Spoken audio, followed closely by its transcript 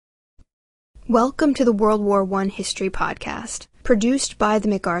Welcome to the World War I History Podcast, produced by the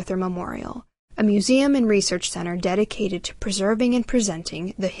MacArthur Memorial, a museum and research center dedicated to preserving and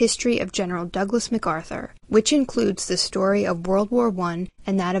presenting the history of General Douglas MacArthur, which includes the story of World War I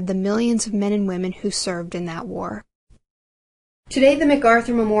and that of the millions of men and women who served in that war. Today, the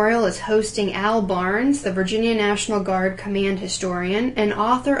MacArthur Memorial is hosting Al Barnes, the Virginia National Guard Command historian and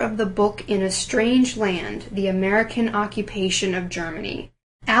author of the book In a Strange Land, The American Occupation of Germany.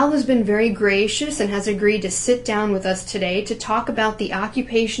 Al has been very gracious and has agreed to sit down with us today to talk about the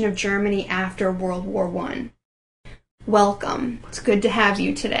occupation of Germany after World War I. Welcome. It's good to have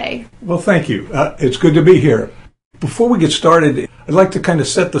you today. Well, thank you. It's good to be here. Before we get started, I'd like to kind of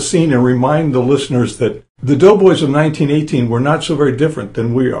set the scene and remind the listeners that the doughboys of 1918 were not so very different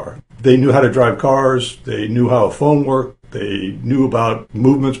than we are. They knew how to drive cars, they knew how a phone worked, they knew about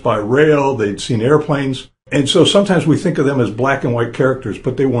movements by rail, they'd seen airplanes. And so sometimes we think of them as black and white characters,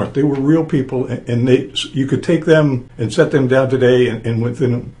 but they weren't. They were real people, and you could take them and set them down today, and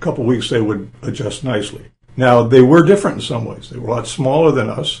within a couple of weeks they would adjust nicely. Now, they were different in some ways. They were a lot smaller than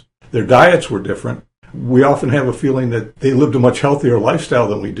us. Their diets were different. We often have a feeling that they lived a much healthier lifestyle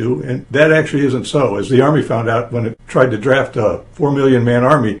than we do, and that actually isn't so. As the Army found out when it tried to draft a 4 million man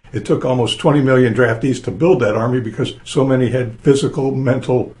army, it took almost 20 million draftees to build that army because so many had physical,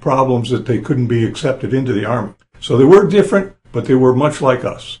 mental problems that they couldn't be accepted into the Army. So they were different, but they were much like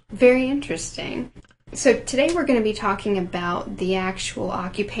us. Very interesting. So today we're going to be talking about the actual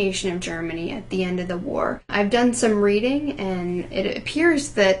occupation of Germany at the end of the war. I've done some reading, and it appears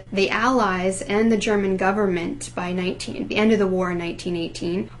that the Allies and the German government by the end of the war in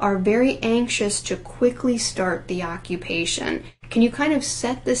 1918 are very anxious to quickly start the occupation. Can you kind of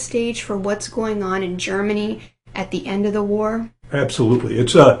set the stage for what's going on in Germany at the end of the war? Absolutely.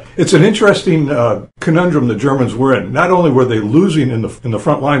 It's an interesting conundrum the Germans were in. Not only were they losing in the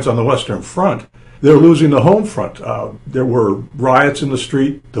front lines on the Western Front, they're losing the home front. There were riots in the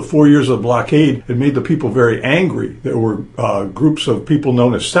street. The 4 years of blockade had made the people very angry. There were groups of people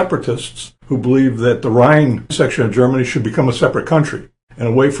known as separatists who believed that the Rhine section of Germany should become a separate country and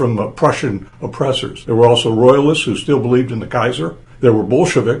away from Prussian oppressors. There were also royalists who still believed in the Kaiser. There were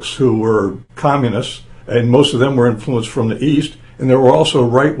Bolsheviks who were communists, and most of them were influenced from the East. And there were also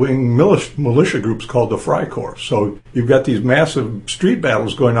right-wing militia groups called the Freikorps. So you've got these massive street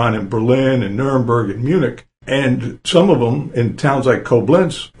battles going on in Berlin and Nuremberg and Munich. And some of them in towns like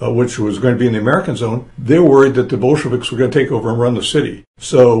Koblenz, which was going to be in the American zone, they were worried that the Bolsheviks were going to take over and run the city.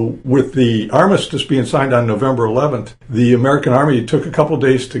 So with the armistice being signed on November 11th, the American army took a couple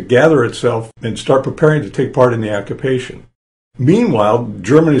days to gather itself and start preparing to take part in the occupation. Meanwhile,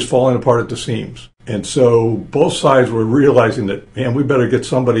 Germany's falling apart at the seams. And so both sides were realizing that, man, we better get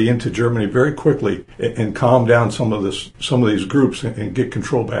somebody into Germany very quickly and calm down some of these groups and get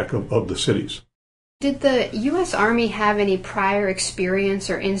control back of the cities. Did the U.S. Army have any prior experience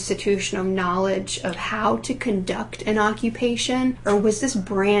or institutional knowledge of how to conduct an occupation, or was this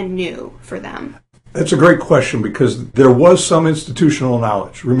brand new for them? That's a great question because there was some institutional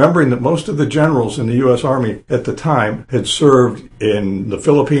knowledge. Remembering that most of the generals in the U.S. Army at the time had served in the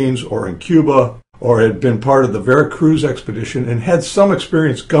Philippines or in Cuba or had been part of the Veracruz expedition and had some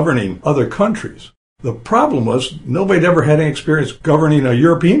experience governing other countries. The problem was nobody ever had any experience governing a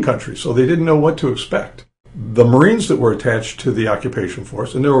European country, so they didn't know what to expect. The Marines that were attached to the occupation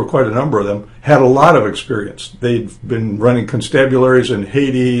force, and there were quite a number of them, had a lot of experience. They'd been running constabularies in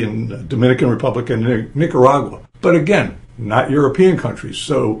Haiti and Dominican Republic and Nicaragua. But again, not European countries.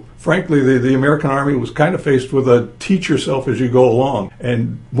 So frankly, the American Army was kind of faced with a teach yourself as you go along.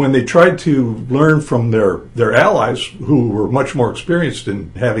 And when they tried to learn from their allies, who were much more experienced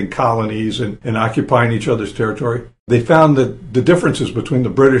in having colonies and occupying each other's territory, they found that the differences between the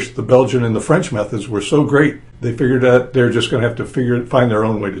British, the Belgian, and the French methods were so great, they figured out they're just going to have to find their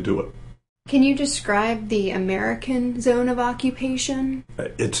own way to do it. Can you describe the American zone of occupation?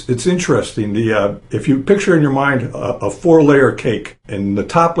 It's interesting. If you picture in your mind a four-layer cake, and the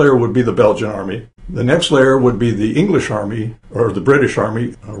top layer would be the Belgian army, the next layer would be the English army or the British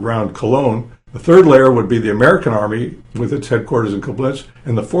army around Cologne. The third layer would be the American army with its headquarters in Koblenz,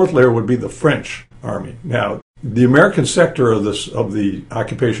 and the fourth layer would be the French army. Now, the American sector of the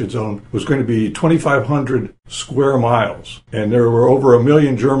occupation zone was going to be 2,500 square miles, and there were over 1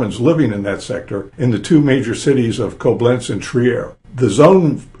 million Germans living in that sector in the two major cities of Koblenz and Trier. The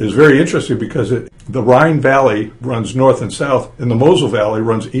zone is very interesting because the Rhine Valley runs north and south, and the Mosel Valley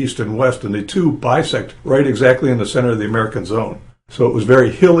runs east and west, and the two bisect right exactly in the center of the American zone. So it was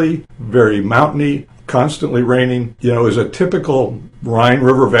very hilly, very mountainy, constantly raining. You know, it was a typical Rhine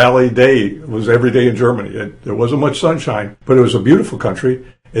River Valley day. It was every day in Germany. There wasn't much sunshine, but it was a beautiful country.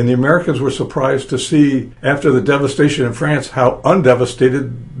 And the Americans were surprised to see, after the devastation in France, how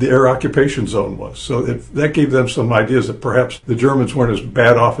undevastated the air occupation zone was. So that gave them some ideas that perhaps the Germans weren't as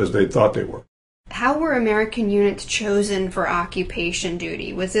bad off as they thought they were. How were American units chosen for occupation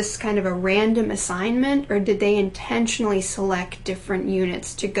duty? Was this kind of a random assignment, or did they intentionally select different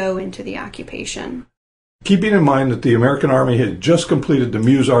units to go into the occupation? Keeping in mind that the American Army had just completed the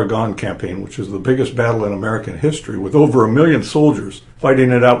Meuse-Argonne campaign, which is the biggest battle in American history, with over 1 million soldiers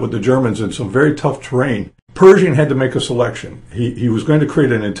fighting it out with the Germans in some very tough terrain, Pershing had to make a selection. He was going to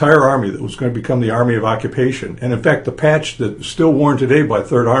create an entire army that was going to become the Army of Occupation. And in fact, the patch that's still worn today by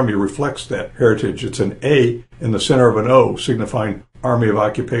Third Army reflects that heritage. It's an A in the center of an O, signifying Army of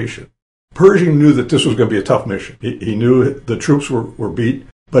Occupation. Pershing knew that this was going to be a tough mission. He knew the troops were beat.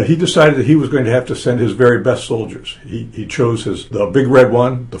 But he decided that he was going to have to send his very best soldiers. He chose the Big Red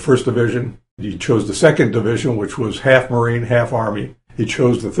One, the 1st Division. He chose the 2nd Division, which was half Marine, half Army. He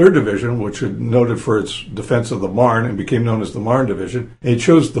chose the 3rd Division, which was noted for its defense of the Marne and became known as the Marne Division. And he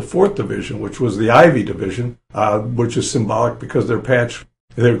chose the 4th Division, which was the Ivy Division, which is symbolic because their patch,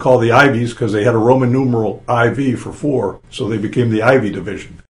 they were called the Ivies because they had a Roman numeral IV for 4, so they became the Ivy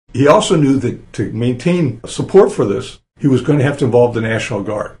Division. He also knew that to maintain support for this, he was going to have to involve the National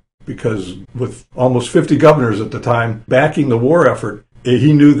Guard, because with almost 50 governors at the time backing the war effort,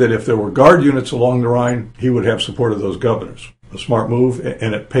 he knew that if there were Guard units along the Rhine, he would have support of those governors. A smart move,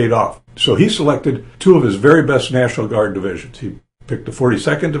 and it paid off. So he selected 2 of his very best National Guard divisions. He picked the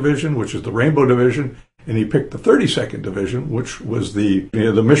 42nd Division, which is the Rainbow Division, and he picked the 32nd Division, which was the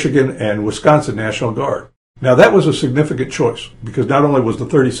Michigan and Wisconsin National Guard. Now, that was a significant choice, because not only was the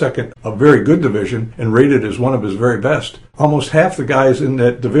 32nd a very good division and rated as one of his very best, almost half the guys in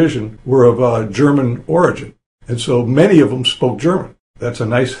that division were of German origin. And so many of them spoke German. That's a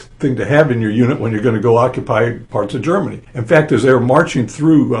nice thing to have in your unit when you're going to go occupy parts of Germany. In fact, as they were marching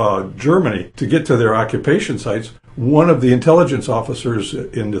through Germany to get to their occupation sites, one of the intelligence officers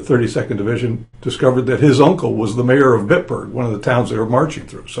in the 32nd Division discovered that his uncle was the mayor of Bitburg, one of the towns they were marching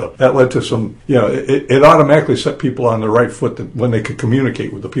through. So that led to some, it automatically set people on the right foot when they could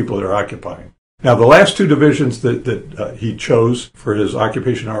communicate with the people they're occupying. Now, the last 2 divisions that he chose for his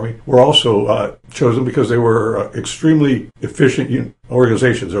occupation army were also chosen because they were extremely efficient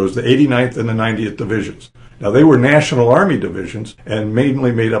organizations. There was the 89th and the 90th Divisions. Now, they were National Army divisions and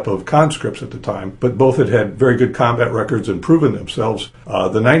mainly made up of conscripts at the time, but both had very good combat records and proven themselves.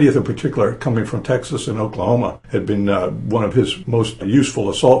 The 90th in particular, coming from Texas and Oklahoma, had been one of his most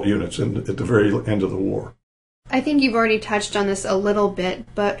useful assault units at the very end of the war. I think you've already touched on this a little bit,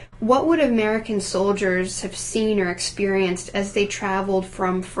 but what would American soldiers have seen or experienced as they traveled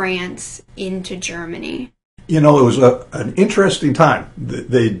from France into Germany? It was an interesting time.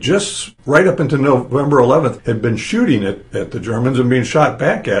 They just, right up until November 11th, had been shooting at the Germans and being shot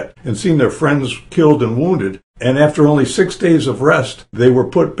back at and seeing their friends killed and wounded. And after only 6 days of rest, they were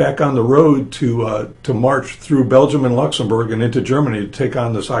put back on the road to march through Belgium and Luxembourg and into Germany to take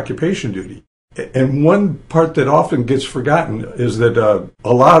on this occupation duty. And one part that often gets forgotten is that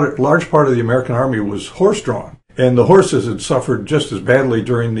a large part of the American Army was horse-drawn. And the horses had suffered just as badly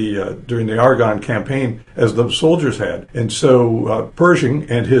during the Argonne campaign as the soldiers had. And so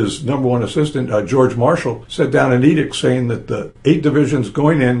Pershing and his number one assistant, George Marshall, set down an edict saying that the 8 divisions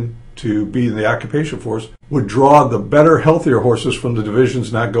going in to be in the occupation force would draw the better, healthier horses from the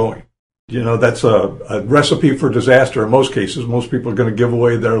divisions not going. That's a recipe for disaster in most cases. Most people are going to give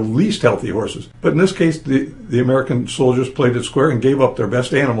away their least healthy horses. But in this case, the American soldiers played it square and gave up their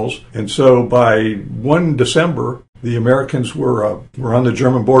best animals. And so by 1 December, the Americans were on the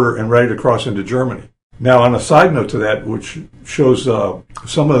German border and ready to cross into Germany. Now, on a side note to that, which shows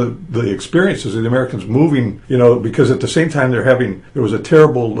some of the experiences of the Americans moving, because at the same time there was a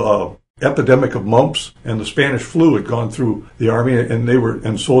terrible epidemic of mumps, and the Spanish flu had gone through the army,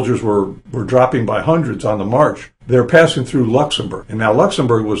 and soldiers were dropping by hundreds on the march. They're passing through Luxembourg, and now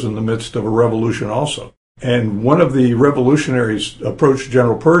Luxembourg was in the midst of a revolution also. And one of the revolutionaries approached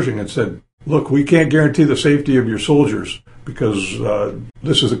General Pershing and said, "Look, we can't guarantee the safety of your soldiers because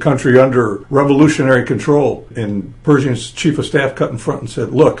this is a country under revolutionary control." And Pershing's chief of staff cut in front and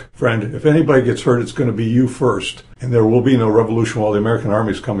said, "Look, friend, if anybody gets hurt, it's going to be you first, and there will be no revolution while the American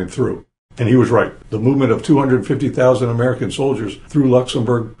army is coming through." And he was right. The movement of 250,000 American soldiers through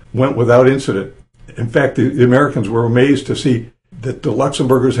Luxembourg went without incident. In fact, the Americans were amazed to see that the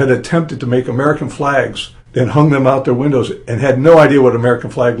Luxembourgers had attempted to make American flags and hung them out their windows and had no idea what an American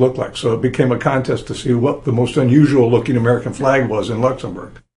flag looked like. So it became a contest to see what the most unusual looking American flag was in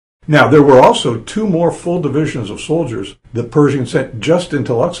Luxembourg. Now, there were also 2 more full divisions of soldiers that Pershing sent just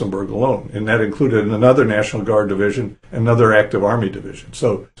into Luxembourg alone, and that included another National Guard division, another active army division.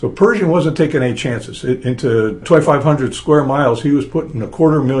 So Pershing wasn't taking any chances. Into 2,500 square miles, he was putting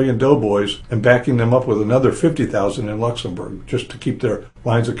 250,000 doughboys and backing them up with another 50,000 in Luxembourg just to keep their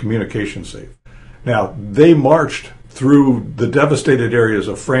lines of communication safe. Now, they marched through the devastated areas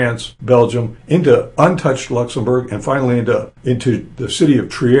of France, Belgium, into untouched Luxembourg, and finally into the city of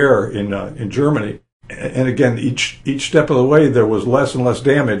Trier in Germany. And again, each step of the way, there was less and less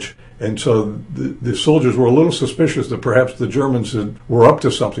damage. And so the soldiers were a little suspicious that perhaps the Germans were up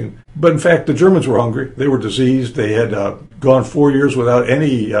to something. But in fact, the Germans were hungry. They were diseased. They had gone 4 years without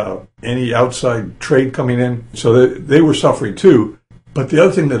any outside trade coming in. So they were suffering too. But the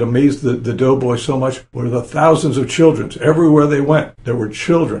other thing that amazed the doughboys so much were the thousands of children. Everywhere they went, there were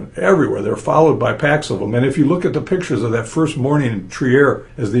children everywhere. They were followed by packs of them. And if you look at the pictures of that first morning in Trier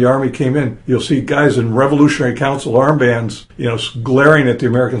as the army came in, you'll see guys in Revolutionary Council armbands, glaring at the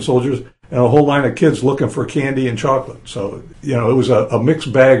American soldiers, and a whole line of kids looking for candy and chocolate. So, it was a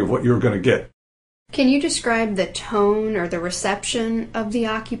mixed bag of what you were going to get. Can you describe the tone or the reception of the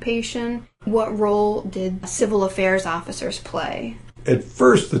occupation? What role did civil affairs officers play? At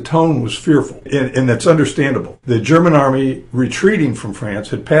first, the tone was fearful, and that's understandable. The German army, retreating from France,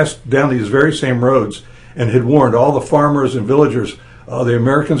 had passed down these very same roads and had warned all the farmers and villagers, the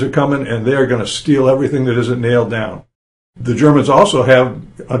Americans are coming and they are going to steal everything that isn't nailed down. The Germans also have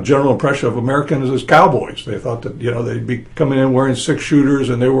a general impression of Americans as cowboys. They thought that, they'd be coming in wearing 6-shooters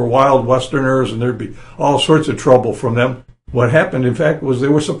and they were wild Westerners and there'd be all sorts of trouble from them. What happened, in fact, was they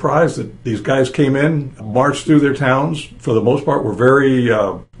were surprised that these guys came in, marched through their towns, for the most part were very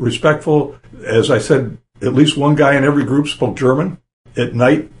respectful. As I said, at least one guy in every group spoke German. At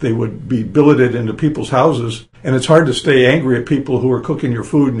night, they would be billeted into people's houses, and it's hard to stay angry at people who are cooking your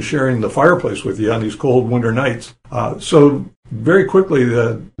food and sharing the fireplace with you on these cold winter nights. So very quickly,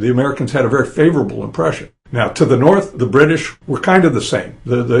 the Americans had a very favorable impression. Now, to the north, the British were kind of the same.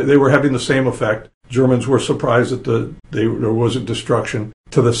 They were having the same effect. Germans were surprised that there wasn't destruction.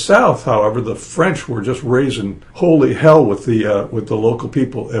 To the south, however, the French were just raising holy hell with the local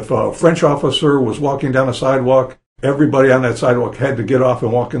people. If a French officer was walking down a sidewalk, everybody on that sidewalk had to get off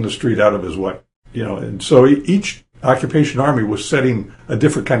and walk in the street out of his way. And so each occupation army was setting a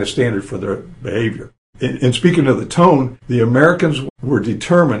different kind of standard for their behavior. And speaking of the tone, the Americans were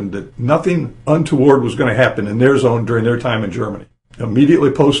determined that nothing untoward was going to happen in their zone during their time in Germany.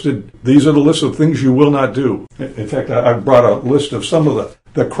 Immediately posted, these are the list of things you will not do. In fact, I brought a list of some of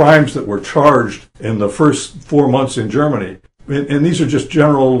the crimes that were charged in the first 4 months in Germany. And these are just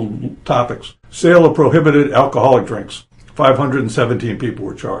general topics. Sale of prohibited alcoholic drinks. 517 people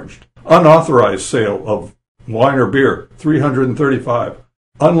were charged. Unauthorized sale of wine or beer. 335.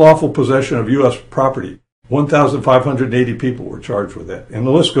 Unlawful possession of U.S. property. 1,580 people were charged with that. And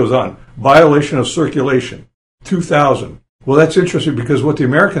the list goes on. Violation of circulation. 2,000. Well, that's interesting because what the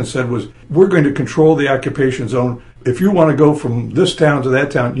Americans said was, we're going to control the occupation zone. If you want to go from this town to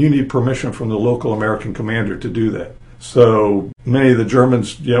that town, you need permission from the local American commander to do that. So many of the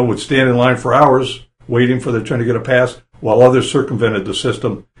Germans, would stand in line for hours waiting for their turn to get a pass, while others circumvented the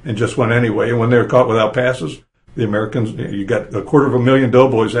system and just went anyway. And when they were caught without passes, the Americans, you got 250,000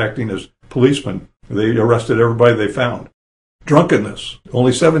 doughboys acting as policemen. They arrested everybody they found. Drunkenness,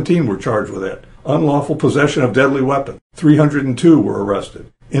 only 17 were charged with that. Unlawful possession of deadly weapon, 302 were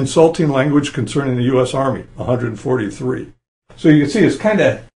arrested. Insulting language concerning the U.S. Army, 143. So you can see it's kind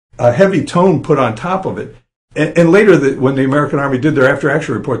of a heavy tone put on top of it. And later, when the American Army did their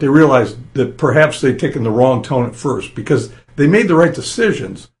after-action report, they realized that perhaps they'd taken the wrong tone at first because they made the right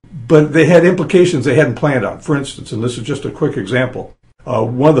decisions, but they had implications they hadn't planned on. For instance, and this is just a quick example,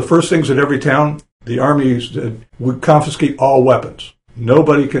 one of the first things at every town, the Army would confiscate all weapons.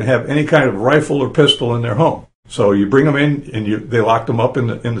 Nobody can have any kind of rifle or pistol in their home. So you bring them in and they locked them up in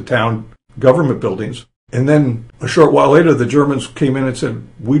the town government buildings. And then a short while later, the Germans came in and said,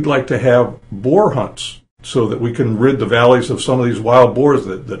 we'd like to have boar hunts so that we can rid the valleys of some of these wild boars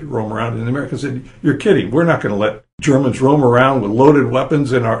that roam around. And the Americans said, you're kidding. We're not going to let Germans roam around with loaded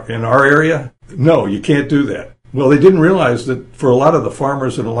weapons in our area. No, you can't do that. Well, they didn't realize that for a lot of the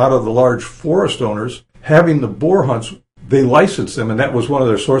farmers and a lot of the large forest owners, having the boar hunts, they licensed them, and that was one of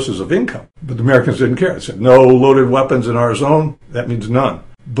their sources of income. But the Americans didn't care. They said, no loaded weapons in our zone. That means none.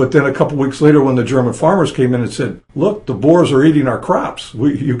 But then a couple weeks later, when the German farmers came in and said, look, the boars are eating our crops.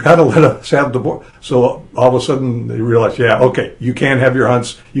 You got to let us have the boar. So all of a sudden, they realized, okay, you can have your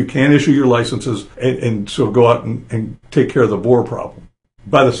hunts. You can issue your licenses, and so go out and take care of the boar problem.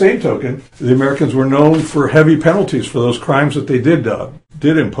 By the same token, the Americans were known for heavy penalties for those crimes that they did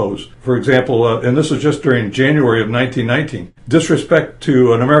did impose. For example, and this was just during January of 1919, disrespect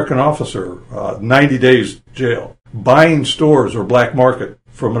to an American officer, 90 days jail. Buying stores or black market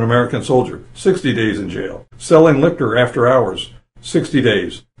from an American soldier, 60 days in jail. Selling liquor after hours, 60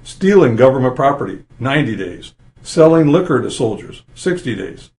 days. Stealing government property, 90 days. Selling liquor to soldiers, 60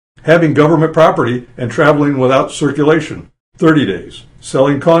 days. Having government property and traveling without circulation, 30 days.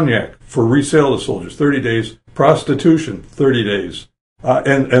 Selling cognac for resale to soldiers, 30 days. Prostitution, 30 days.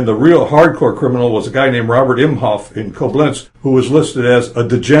 And the real hardcore criminal was a guy named Robert Imhoff in Koblenz, who was listed as a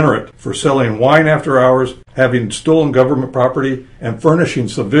degenerate for selling wine after hours, having stolen government property, and furnishing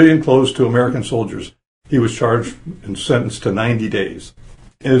civilian clothes to American soldiers. He was charged and sentenced to 90 days.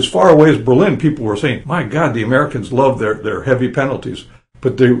 And as far away as Berlin, people were saying, my God, the Americans love their heavy penalties.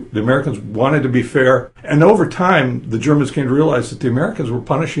 But the Americans wanted to be fair. And over time, the Germans came to realize that the Americans were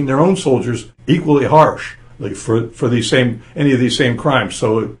punishing their own soldiers equally harsh for any of these same crimes.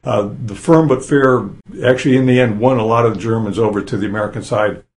 So the firm but fair actually in the end won a lot of the Germans over to the American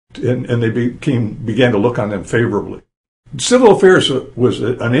side, and they began to look on them favorably. Civil affairs was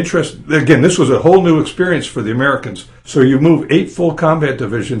an interest. Again, this was a whole new experience for the Americans. So you move 8 full combat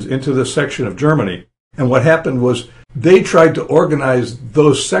divisions into this section of Germany. And what happened was they tried to organize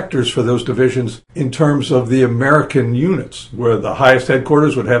those sectors for those divisions in terms of the American units, where the highest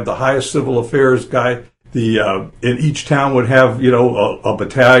headquarters would have the highest civil affairs guy. In each town would have, a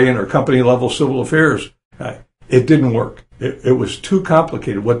battalion or company level civil affairs guy. It didn't work. It was too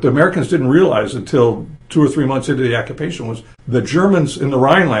complicated. What the Americans didn't realize until 2 or 3 months into the occupation was the Germans in the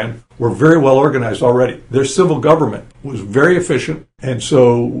Rhineland were very well organized already. Their civil government was very efficient. And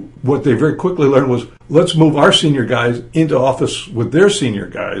so what they very quickly learned was, let's move our senior guys into office with their senior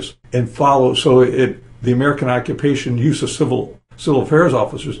guys and follow. So the American occupation use of civil affairs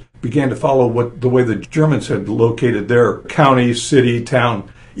officers began to follow the way the Germans had located their county, city,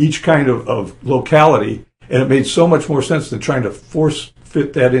 town, each kind of locality. And it made so much more sense than trying to force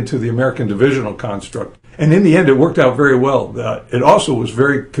fit that into the American divisional construct. And in the end, it worked out very well. It also was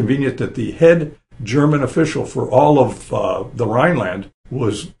very convenient that the head German official for all of the Rhineland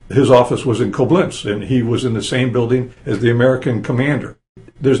his office was in Koblenz, and he was in the same building as the American commander.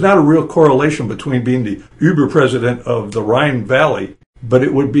 There's not a real correlation between being the Uber-president of the Rhine Valley, but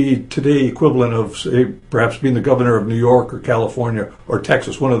it would be today equivalent of, say, perhaps being the governor of New York or California or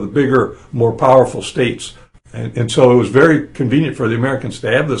Texas, one of the bigger, more powerful states. And so it was very convenient for the Americans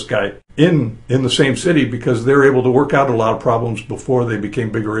to have this guy in the same city because they were able to work out a lot of problems before they became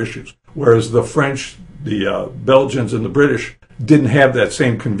bigger issues. Whereas the French, the Belgians, and the British didn't have that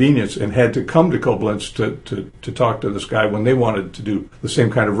same convenience and had to come to Koblenz to talk to this guy when they wanted to do the same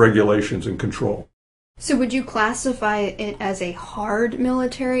kind of regulations and control. So would you classify it as a hard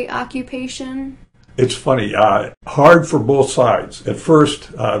military occupation? It's funny, hard for both sides. At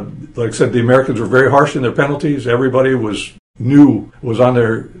first, like I said, the Americans were very harsh in their penalties. Everybody was on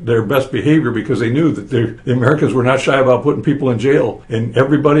their best behavior because they knew that the Americans were not shy about putting people in jail. And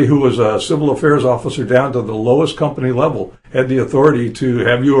everybody who was a civil affairs officer down to the lowest company level had the authority to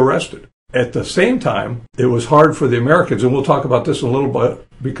have you arrested. At the same time, it was hard for the Americans, and we'll talk about this in a little bit,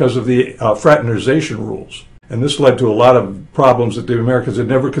 because of the fraternization rules. And this led to a lot of problems that the Americans had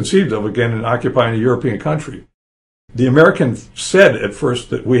never conceived of, again, in occupying a European country. The Americans said at first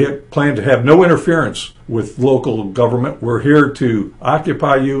that we had planned to have no interference with local government. We're here to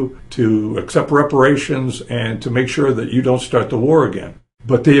occupy you, to accept reparations, and to make sure that you don't start the war again.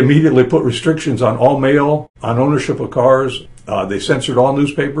 But they immediately put restrictions on all mail, on ownership of cars. They censored all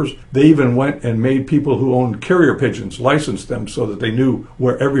newspapers. They even went and made people who owned carrier pigeons license them so that they knew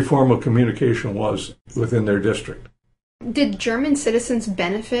where every form of communication was within their district. Did German citizens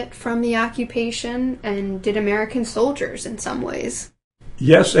benefit from the occupation, and did American soldiers in some ways?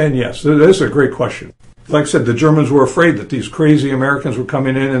 Yes and yes. That is a great question. Like I said, the Germans were afraid that these crazy Americans were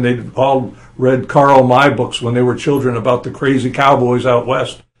coming in, and they'd all read Karl May books when they were children about the crazy cowboys out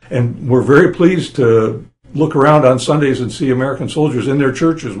west, and were very pleased to look around on Sundays and see American soldiers in their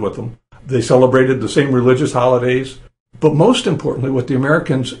churches with them. They celebrated the same religious holidays. But most importantly, what the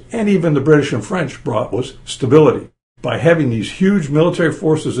Americans and even the British and French brought was stability. By having these huge military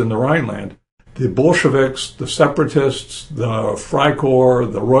forces in the Rhineland, the Bolsheviks, the separatists, the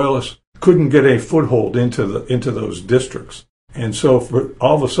Freikorps, the Royalists couldn't get a foothold into those districts. And so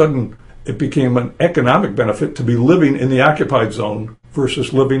all of a sudden, it became an economic benefit to be living in the occupied zone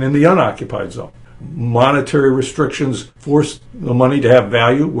versus living in the unoccupied zone. Monetary restrictions forced the money to have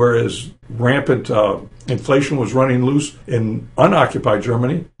value, whereas rampant inflation was running loose in unoccupied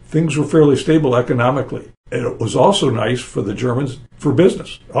Germany. Things were fairly stable economically. And it was also nice for the Germans for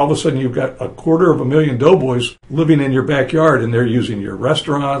business. All of a sudden, you've got 250,000 doughboys living in your backyard, and they're using your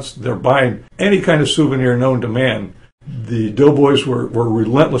restaurants. They're buying any kind of souvenir known to man. The doughboys were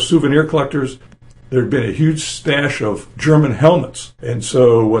relentless souvenir collectors. There had been a huge stash of German helmets. And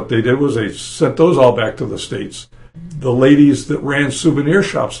so what they did was they sent those all back to the States. The ladies that ran souvenir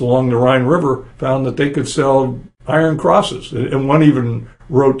shops along the Rhine River found that they could sell iron crosses. And one even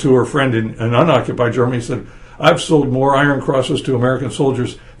wrote to her friend in unoccupied Germany, said, I've sold more iron crosses to American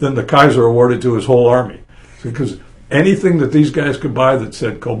soldiers than the Kaiser awarded to his whole army. Because anything that these guys could buy that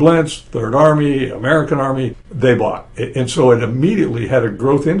said Koblenz, Third Army, American Army, they bought. And so it immediately had a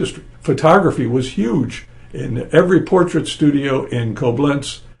growth industry. Photography was huge. In every portrait studio in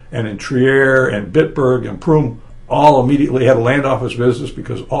Koblenz and in Trier and Bitburg and Prüm all immediately had a land office business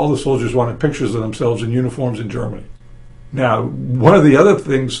because all the soldiers wanted pictures of themselves in uniforms in Germany. Now, one of the other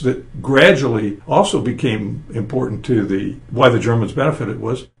things that gradually also became important to why the Germans benefited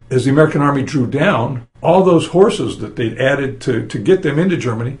was, as the American Army drew down, all those horses that they'd added to get them into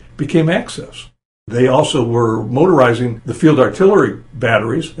Germany became excess. They also were motorizing the field artillery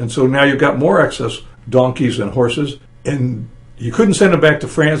batteries, and so now you've got more excess donkeys and horses, and you couldn't send them back to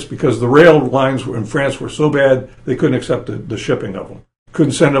France because the rail lines in France were so bad they couldn't accept the shipping of them.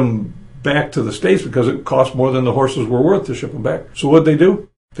 Couldn't send them back to the States because it cost more than the horses were worth to ship them back. So what'd they do?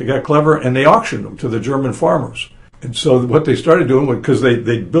 They got clever and they auctioned them to the German farmers. And so what they started doing, because they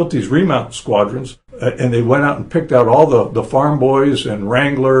built these remount squadrons, and they went out and picked out all the farm boys and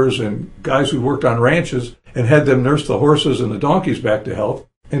wranglers and guys who worked on ranches and had them nurse the horses and the donkeys back to health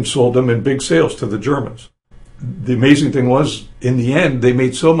and sold them in big sales to the Germans. The amazing thing was, in the end, they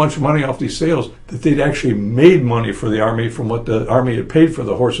made so much money off these sales that they'd actually made money for the army from what the army had paid for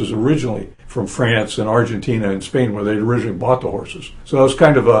the horses originally from France and Argentina and Spain, where they'd originally bought the horses. So it was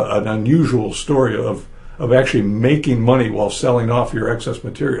kind of an unusual story of actually making money while selling off your excess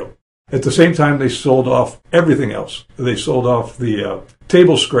material. At the same time, they sold off everything else. They sold off the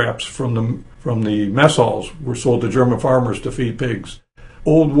table scraps from the mess halls were sold to German farmers to feed pigs.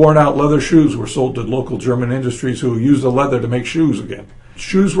 Old worn-out leather shoes were sold to local German industries who used the leather to make shoes again.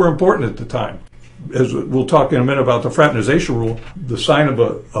 Shoes were important at the time. As we'll talk in a minute about the fraternization rule, the sign of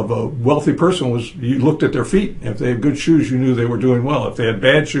a wealthy person was you looked at their feet. If they had good shoes, you knew they were doing well. If they had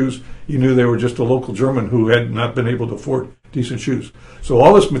bad shoes, you knew they were just a local German who had not been able to afford decent shoes. So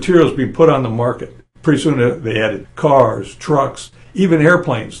all this material is being put on the market. Pretty soon they added cars, trucks, even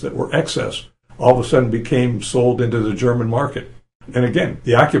airplanes that were excess, all of a sudden became sold into the German market. And again,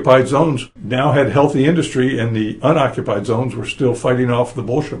 the occupied zones now had healthy industry, and the unoccupied zones were still fighting off the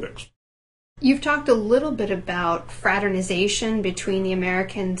Bolsheviks. You've talked a little bit about fraternization between the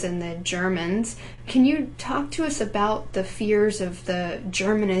Americans and the Germans. Can you talk to us about the fears of the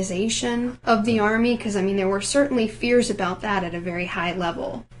Germanization of the Army? Because, there were certainly fears about that at a very high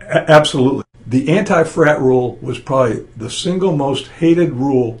level. Absolutely. The anti-frat rule was probably the single most hated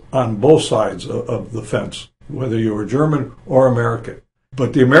rule on both sides of the fence, whether you were German or American.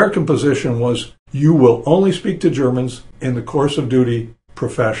 But the American position was you will only speak to Germans in the course of duty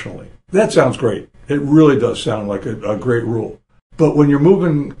professionally. That sounds great. It really does sound like a great rule. But when you're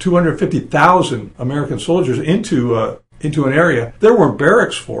moving 250,000 American soldiers into an area, there weren't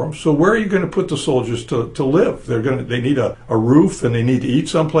barracks for them. So where are you going to put the soldiers to live? They need a roof and they need to eat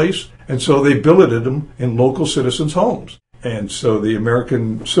someplace. And so they billeted them in local citizens' homes. And so the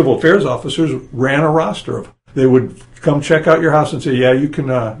American civil affairs officers ran a roster of them. They would come check out your house and say, yeah, you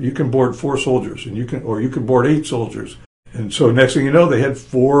can board 4 soldiers, and you can board 8 soldiers. And so next thing you know, they had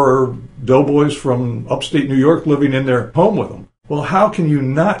 4 doughboys from upstate New York living in their home with them. Well, how can you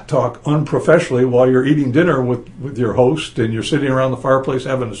not talk unprofessionally while you're eating dinner with your host and you're sitting around the fireplace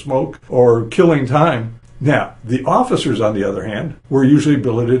having a smoke or killing time? Now, the officers, on the other hand, were usually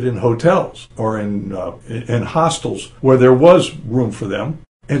billeted in hotels or in hostels where there was room for them.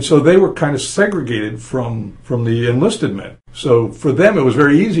 And so they were kind of segregated from the enlisted men. So for them, it was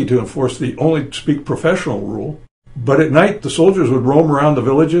very easy to enforce the only speak professional rule. But at night, the soldiers would roam around the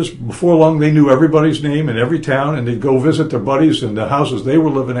villages. Before long, they knew everybody's name in every town, and they'd go visit their buddies in the houses they were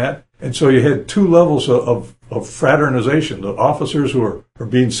living at. And so you had 2 levels of fraternization, the officers who are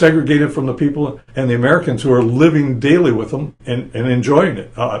being segregated from the people, and the Americans who are living daily with them and enjoying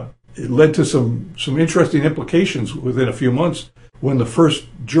it. It led to some interesting implications within a few months when the first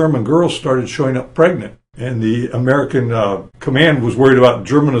German girls started showing up pregnant. And the American command was worried about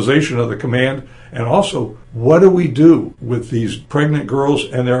Germanization of the command. And also, what do we do with these pregnant girls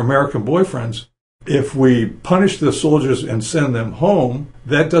and their American boyfriends? If we punish the soldiers and send them home,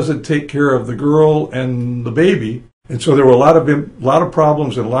 that doesn't take care of the girl and the baby. And so there were a lot of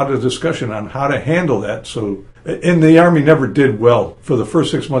problems and a lot of discussion on how to handle that. So, and the Army never did well for the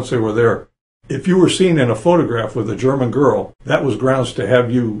first 6 months they were there. If you were seen in a photograph with a German girl, that was grounds to have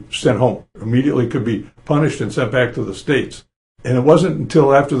you sent home. Immediately could be punished and sent back to the States. And it wasn't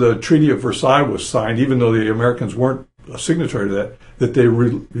until after the Treaty of Versailles was signed, even though the Americans weren't a signatory to that, that they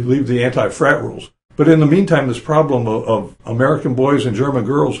relieved the anti-frat rules. But in the meantime, this problem of American boys and German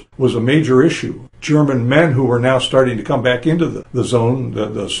girls was a major issue. German men who were now starting to come back into the zone,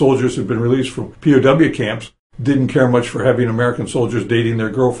 the soldiers who had been released from POW camps, didn't care much for having American soldiers dating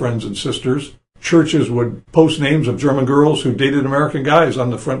their girlfriends and sisters. Churches would post names of German girls who dated American guys on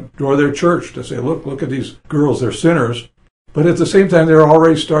the front door of their church to say, look at these girls, they're sinners. But at the same time, they're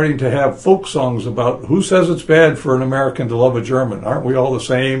already starting to have folk songs about who says it's bad for an American to love a German. Aren't we all the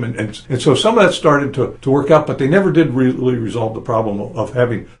same? And so some of that started to work out, but they never did really resolve the problem of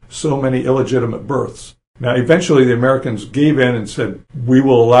having so many illegitimate births. Now, eventually the Americans gave in and said, we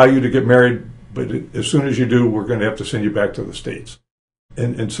will allow you to get married, but as soon as you do, we're going to have to send you back to the States.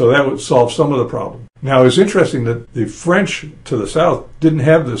 And so that would solve some of the problem. Now, it's interesting that the French to the south didn't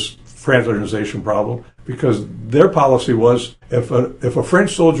have this fraternization problem, because their policy was if a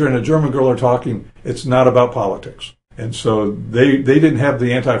French soldier and a German girl are talking, it's not about politics. And so they didn't have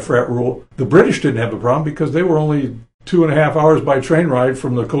the anti-frat rule. The British didn't have the problem because they were only 2.5 hours by train ride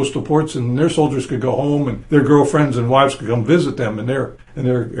from the coastal ports, and their soldiers could go home and their girlfriends and wives could come visit them in their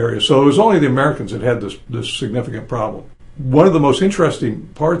area. So it was only the Americans that had this significant problem. One of the most interesting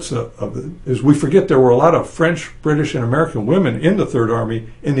parts of it is we forget there were a lot of French, British, and American women in the Third Army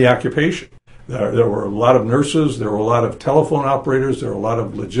in the occupation. There were a lot of nurses, there were a lot of telephone operators, there were a lot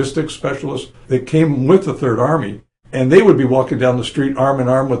of logistics specialists that came with the Third Army, and they would be walking down the street arm in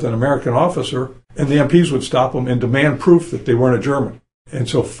arm with an American officer, and the MPs would stop them and demand proof that they weren't a German. And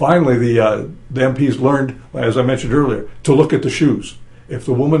so finally the MPs learned, as I mentioned earlier, to look at the shoes. If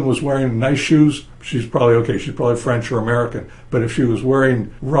the woman was wearing nice shoes, she's probably okay, she's probably French or American. But if she was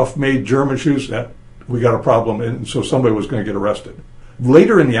wearing rough-made German shoes, we got a problem, and so somebody was going to get arrested.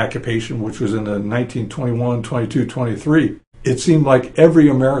 Later in the occupation, which was in the 1921, 22, 23, it seemed like every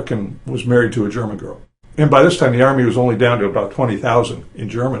American was married to a German girl. And by this time, the Army was only down to about 20,000 in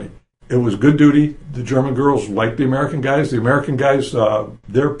Germany. It was good duty. The German girls liked the American guys. The American guys,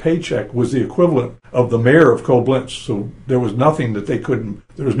 their paycheck was the equivalent of the mayor of Koblenz. So there was nothing that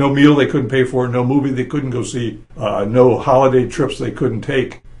there was no meal they couldn't pay for, no movie they couldn't go see, no holiday trips they couldn't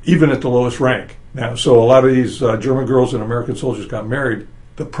take, even at the lowest rank. Now, so a lot of these German girls and American soldiers got married.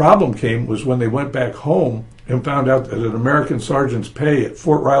 The problem was when they went back home and found out that an American sergeant's pay at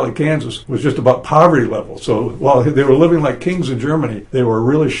Fort Riley, Kansas was just about poverty level. So while they were living like kings in Germany, they were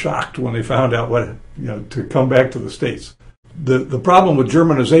really shocked when they found out to come back to the States. The problem with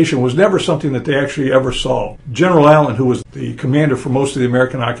Germanization was never something that they actually ever solved. General Allen, who was the commander for most of the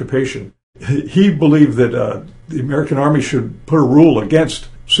American occupation, he believed that the American Army should put a rule against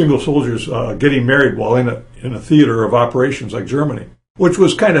single soldiers getting married while in a theater of operations like Germany, which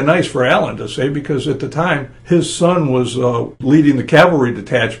was kind of nice for Allen to say, because at the time his son was leading the cavalry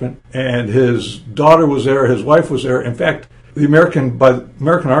detachment and his daughter was there, his wife was there. In fact, the American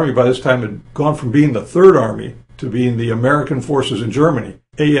Army by this time had gone from being the Third Army to being the American Forces in Germany,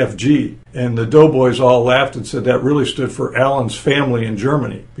 AFG. And the doughboys all laughed and said that really stood for Allen's family in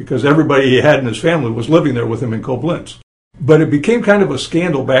Germany, because everybody he had in his family was living there with him in Koblenz. But it became kind of a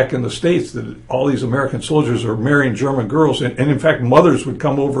scandal back in the States that all these American soldiers are marrying German girls. And in fact, mothers would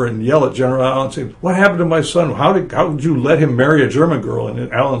come over and yell at General Allen and say, "What happened to my son? How did you let him marry a German girl?"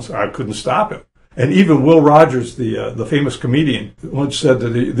 And Allen said, "I couldn't stop him." And even Will Rogers, the famous comedian, once said that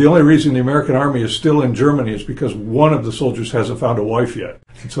the only reason the American Army is still in Germany is because one of the soldiers hasn't found a wife yet.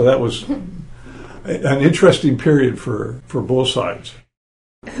 And so that was an interesting period for both sides.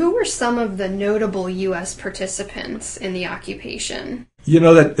 Who were some of the notable U.S. participants in the occupation? You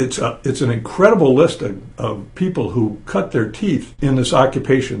know, that it's an incredible list of people who cut their teeth in this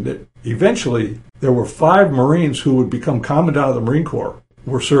occupation. That eventually there were 5 Marines who would become Commandant of the Marine Corps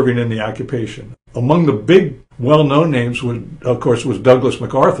were serving in the occupation. Among the big, well-known names, was Douglas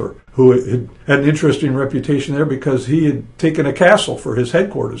MacArthur, who had an interesting reputation there because he had taken a castle for his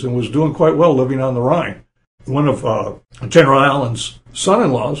headquarters and was doing quite well living on the Rhine. One of General Allen's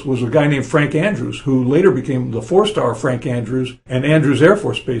son-in-laws was a guy named Frank Andrews, who later became the 4-star Frank Andrews, and Andrews Air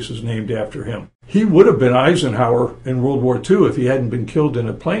Force Base is named after him. He would have been Eisenhower in World War II if he hadn't been killed in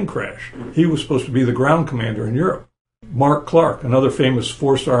a plane crash. He was supposed to be the ground commander in Europe. Mark Clark, another famous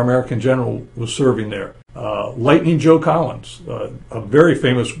 4-star American general, was serving there. Lightning Joe Collins, a very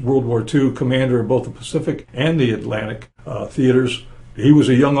famous World War II commander in both the Pacific and the Atlantic theaters, he was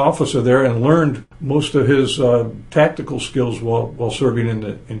a young officer there and learned most of his tactical skills while serving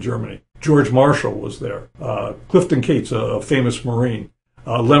in Germany. George Marshall was there. Clifton Cates, a famous Marine.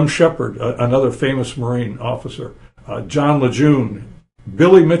 Lem Shepard, another famous Marine officer. John Lejeune.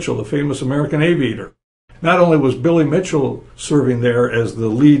 Billy Mitchell, the famous American aviator. Not only was Billy Mitchell serving there as the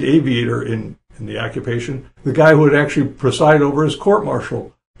lead aviator in the occupation, the guy who would actually preside over his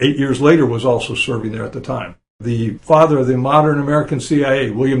court-martial 8 years later was also serving there at the time. The father of the modern American CIA,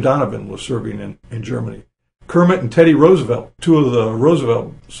 William Donovan, was serving in Germany. Kermit and Teddy Roosevelt, two of the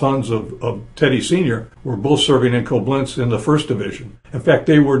Roosevelt sons of Teddy Sr., were both serving in Koblenz in the 1st Division. In fact,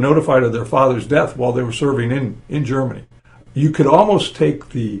 they were notified of their father's death while they were serving in Germany. You could almost take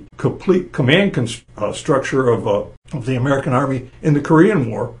the complete command structure of the American Army in the Korean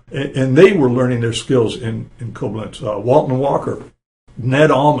War, and they were learning their skills in Koblenz. Walton Walker,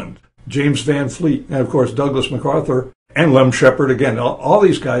 Ned Almond, James Van Fleet, and of course Douglas MacArthur, and Lem Shepard. Again, all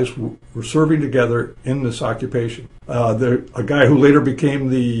these guys were serving together in this occupation. A guy who later became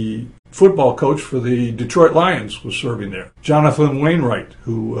the football coach for the Detroit Lions was serving there. Jonathan Wainwright,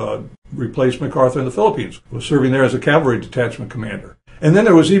 who replaced MacArthur in the Philippines, was serving there as a cavalry detachment commander. And then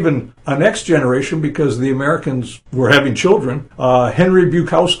there was even a next generation because the Americans were having children. Henry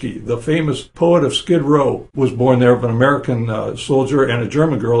Bukowski, the famous poet of Skid Row, was born there of an American soldier and a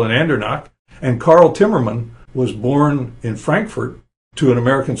German girl in Andernach. And Carl Timmerman was born in Frankfurt to an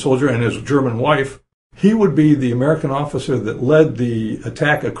American soldier and his German wife. He would be the American officer that led the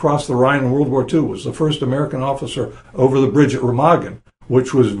attack across the Rhine in World War II, was the first American officer over the bridge at Remagen,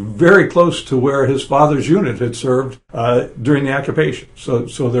 which was very close to where his father's unit had served during the occupation. So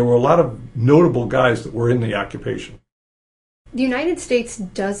there were a lot of notable guys that were in the occupation. The United States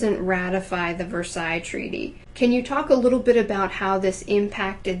doesn't ratify the Versailles Treaty. Can you talk a little bit about how this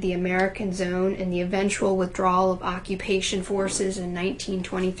impacted the American zone and the eventual withdrawal of occupation forces in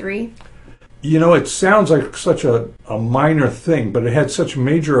 1923? You know, it sounds like such a minor thing, but it had such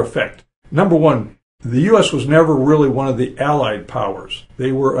major effect. Number one, the U.S. was never really one of the Allied powers.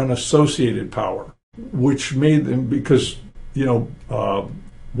 They were an associated power, which made them, because,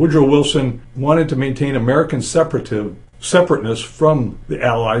 Woodrow Wilson wanted to maintain American separateness from the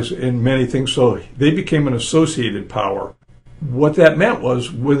Allies in many things, so they became an associated power. What that meant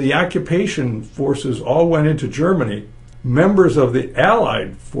was, when the occupation forces all went into Germany, members of the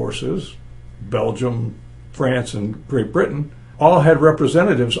Allied forces, Belgium, France, and Great Britain, all had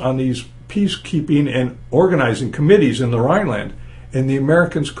representatives on these peacekeeping and organizing committees in the Rhineland, and the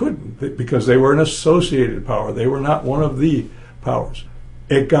Americans couldn't because they were an associated power. They were not one of the powers.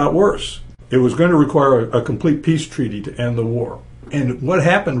 It got worse. It was going to require a complete peace treaty to end the war. And what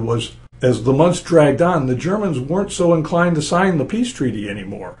happened was, as the months dragged on, the Germans weren't so inclined to sign the peace treaty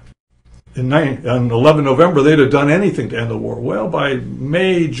anymore. On 11 November, they'd have done anything to end the war. Well, by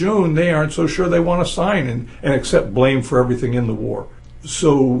May, June, they aren't so sure they want to sign and accept blame for everything in the war.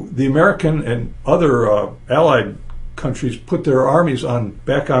 So the American and other Allied countries put their armies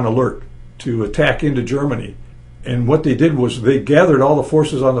back on alert to attack into Germany. And what they did was they gathered all the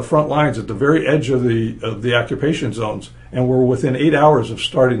forces on the front lines at the very edge of the occupation zones, and were within 8 hours of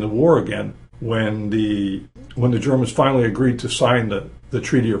starting the war again when the Germans finally agreed to sign the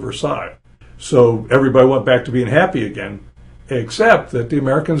Treaty of Versailles. So everybody went back to being happy again, except that the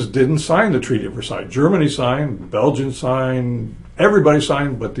Americans didn't sign the Treaty of Versailles. Germany signed, Belgium signed, everybody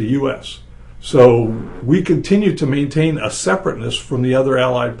signed but the U.S. So we continued to maintain a separateness from the other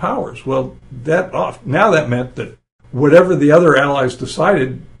Allied powers. Well, now that meant that whatever the other Allies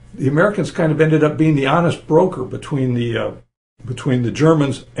decided, the Americans kind of ended up being the honest broker between the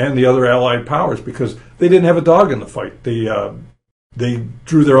Germans and the other Allied powers, because they didn't have a dog in the fight. They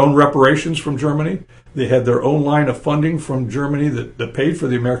drew their own reparations from Germany. They had their own line of funding from Germany that paid for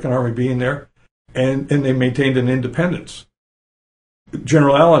the American army being there, and they maintained an independence.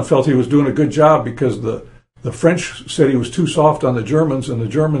 General Allen felt he was doing a good job because the French said he was too soft on the Germans, and the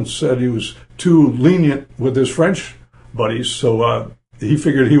Germans said he was too lenient with his French buddies. So he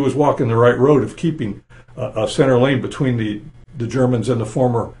figured he was walking the right road of keeping a center lane between the Germans and the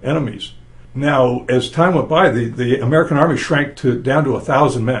former enemies. Now, as time went by, the American army shrank down to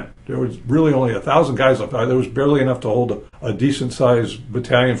 1,000 men. There was really only 1,000 guys left. There was barely enough to hold a decent-sized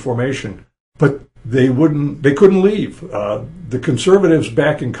battalion formation. But they couldn't leave. The conservatives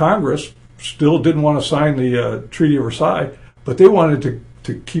back in Congress still didn't want to sign the Treaty of Versailles, but they wanted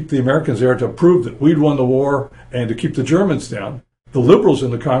to keep the Americans there to prove that we'd won the war and to keep the Germans down. The liberals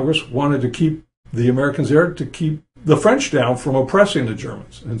in the Congress wanted to keep the Americans there to keep the French down from oppressing the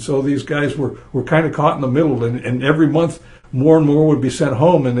Germans. And so these guys were kind of caught in the middle, and every month more and more would be sent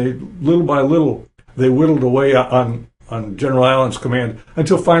home, and little by little they whittled away on on General Allen's command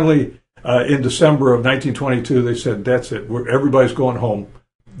until finally, in December of 1922, they said, that's it. Everybody's going home.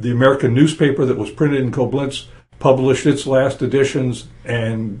 The American newspaper that was printed in Koblenz published its last editions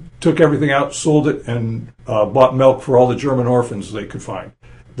and took everything out, sold it, and bought milk for all the German orphans they could find.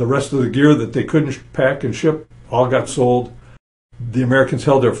 The rest of the gear that they couldn't pack and ship all got sold. The Americans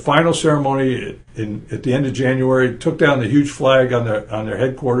held their final ceremony at the end of January, took down the huge flag on their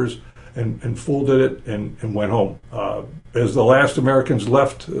headquarters, and folded it and went home. As the last Americans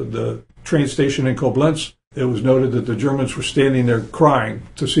left the train station in Koblenz, it was noted that the Germans were standing there crying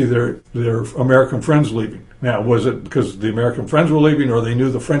to see their American friends leaving. Now, was it because the American friends were leaving, or they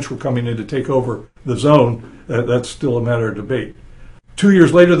knew the French were coming in to take over the zone? That's still a matter of debate. 2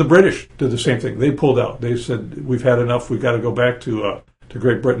 years later, the British did the same thing. They pulled out. They said, we've had enough. We've got to go back to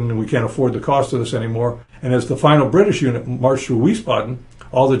Great Britain, and we can't afford the cost of this anymore. And as the final British unit marched through Wiesbaden,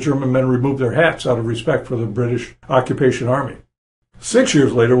 all the German men removed their hats out of respect for the British occupation army. 6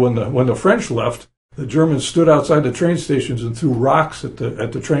 years later, when the French left, the Germans stood outside the train stations and threw rocks at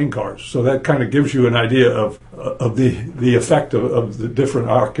the train cars. So that kind of gives you an idea of the effect of the different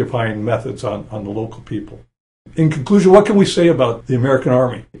occupying methods on the local people. In conclusion, what can we say about the American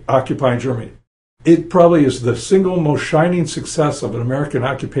army occupying Germany? It probably is the single most shining success of an American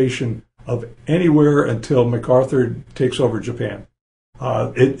occupation of anywhere until MacArthur takes over Japan.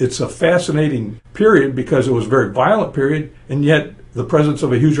 It's a fascinating period because it was a very violent period, and yet the presence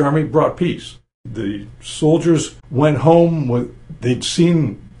of a huge army brought peace. The soldiers went home. They'd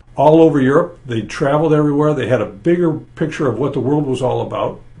seen all over Europe. They'd traveled everywhere. They had a bigger picture of what the world was all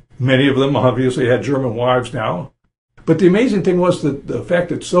about. Many of them obviously had German wives now. But the amazing thing was that the fact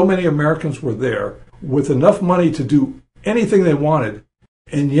that so many Americans were there with enough money to do anything they wanted,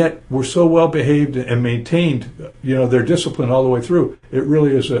 and yet were so well behaved and maintained, their discipline all the way through. It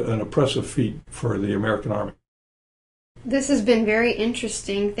really is an impressive feat for the American Army. This has been very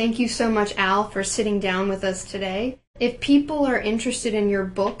interesting. Thank you so much, Al, for sitting down with us today. If people are interested in your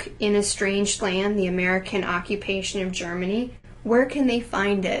book, In a Strange Land, The American Occupation of Germany, where can they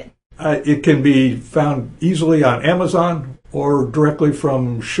find it? It can be found easily on Amazon or directly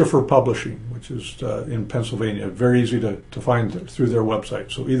from Schiffer Publishing, which is in Pennsylvania. Very easy to find through their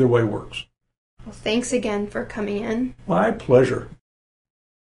website. So either way works. Well, thanks again for coming in. My pleasure.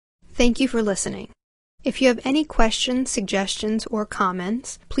 Thank you for listening. If you have any questions, suggestions, or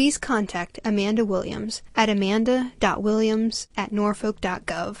comments, please contact Amanda Williams at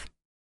amanda.williams@norfolk.gov.